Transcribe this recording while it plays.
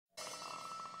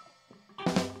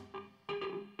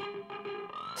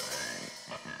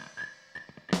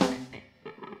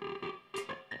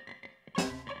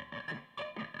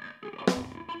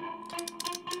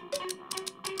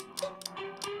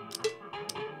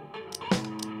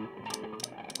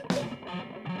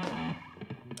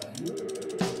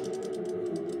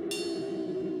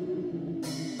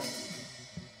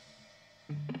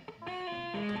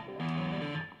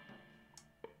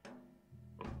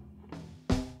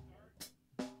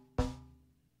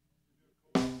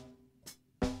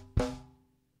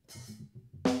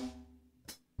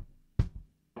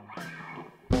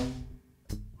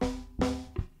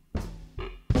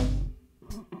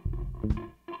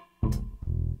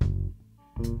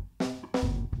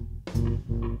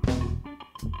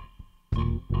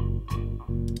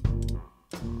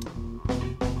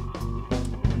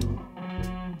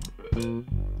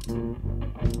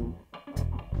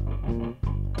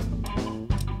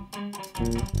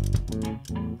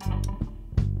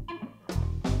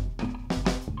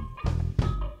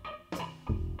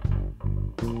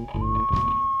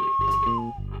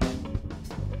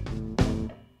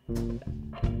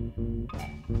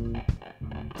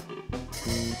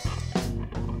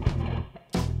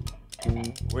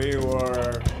We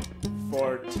were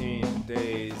 14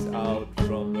 days out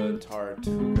from the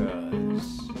Tortugas.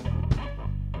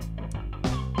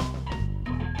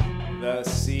 The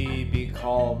sea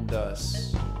becalmed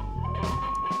us,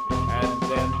 and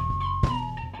then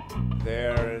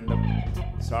there in the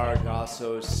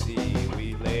Sargasso Sea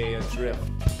we lay adrift.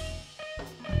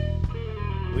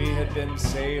 We had been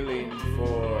sailing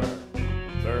for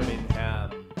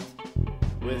Birmingham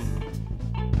with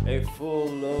a full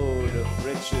load of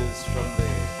riches from the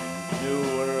New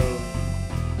World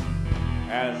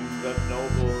and the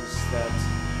nobles that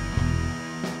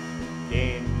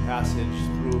gained passage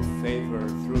through favor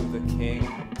through the king.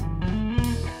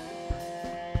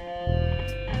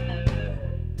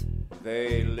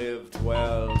 They lived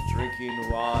well, drinking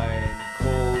wine,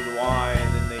 cold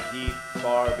wine in the heat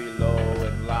far below,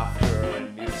 and laughter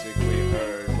and music we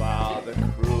heard, while the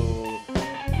crew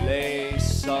lay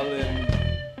sullen,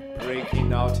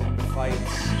 breaking out in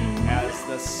fights as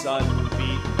the sun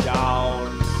beat down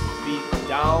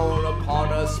upon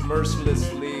us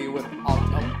mercilessly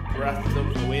without a breath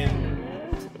of wind.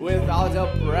 Without a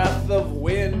breath of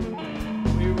wind,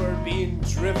 we were being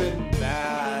driven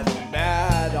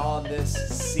mad on this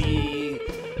sea,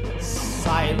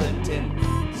 silent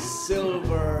and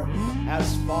silver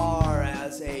as far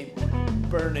as a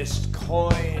burnished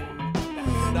coin that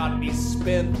could not be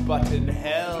spent but in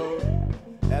hell.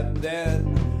 And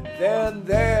then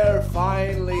there,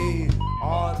 finally,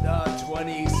 on the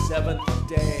 27th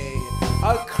day,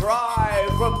 a cry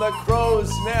from the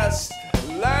crow's nest,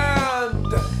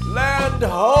 land, land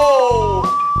ho!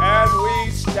 And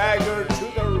we staggered to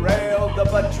the rail, the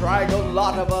bedraggled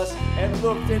lot of us, and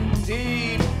looked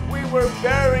indeed, we were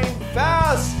bearing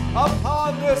fast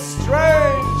upon this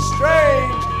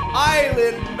strange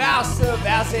island, massive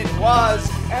as it was,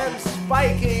 and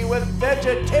spiky with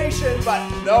vegetation, but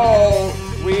no,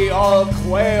 we all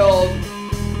quailed.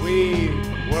 We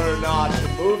were not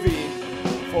moving,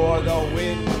 for the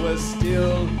wind was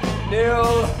still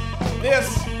nil. This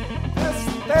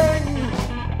thing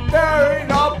bearing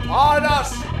upon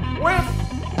us with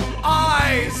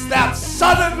eyes that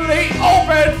suddenly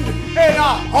opened in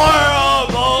a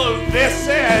horrible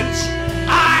visage.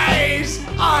 Eyes,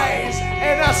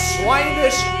 and a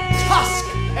swinish tusk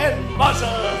and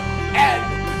muzzle, and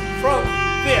from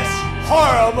this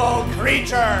horrible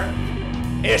creature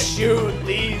issued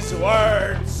these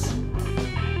words.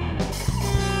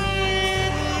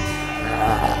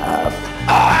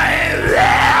 I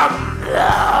am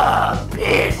the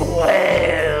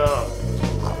Pigwhale,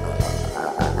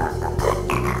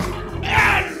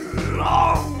 and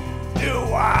long do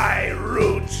I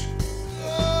root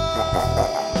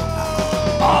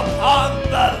upon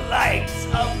the likes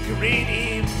of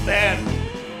greedy men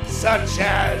such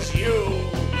as you.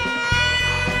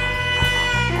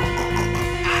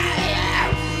 I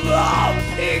am the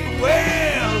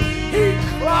Pigwhale, he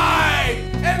cried,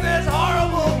 and this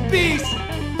horrible beast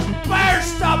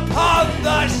burst upon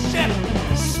the ship,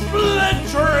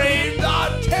 splintering the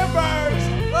timbers,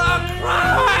 the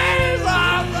cries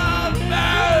of the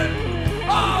men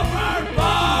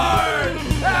overboard,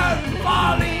 and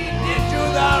falling into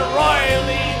the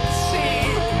roiling sea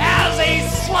as he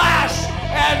slashed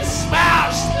and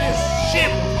smashed this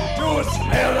ship to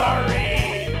smithereens.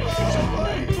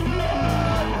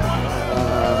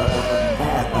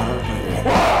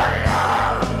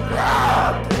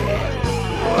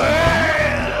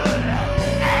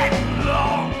 And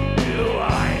long do I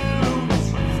loose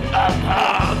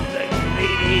upon the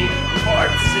greedy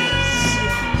corpses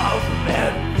of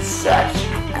men such as you.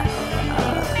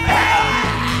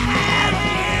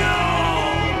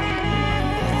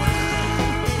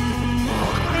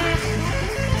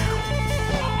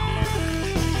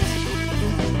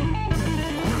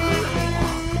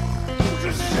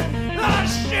 The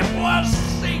ship was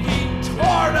sinking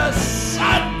toward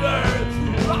asunder.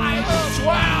 I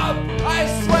swam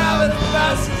as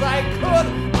fast as I could.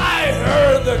 I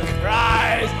heard the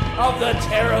cries of the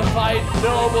terrified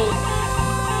nobles,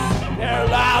 their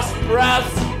last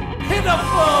breaths,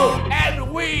 pitiful and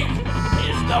weak,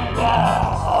 in the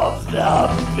maw of the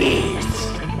beast,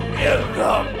 in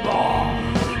the maw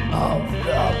of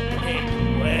the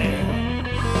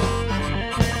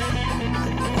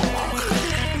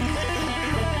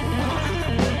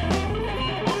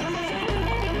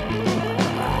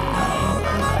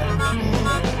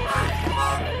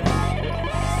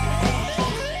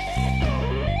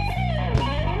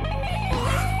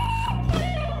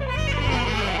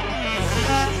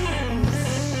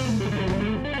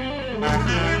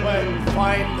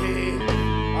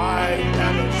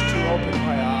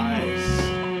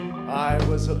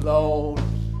was alone.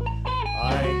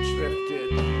 I drifted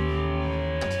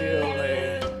till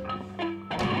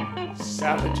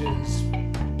savages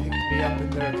picked me up in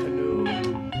their canoe,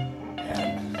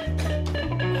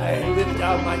 and I lived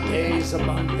out my days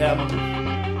among them.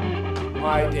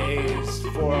 My days,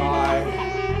 for I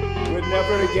would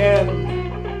never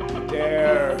again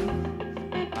dare.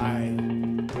 I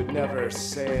would never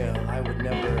sail. I would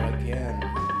never again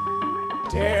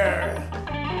dare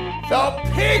the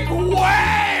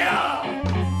Pigwhale!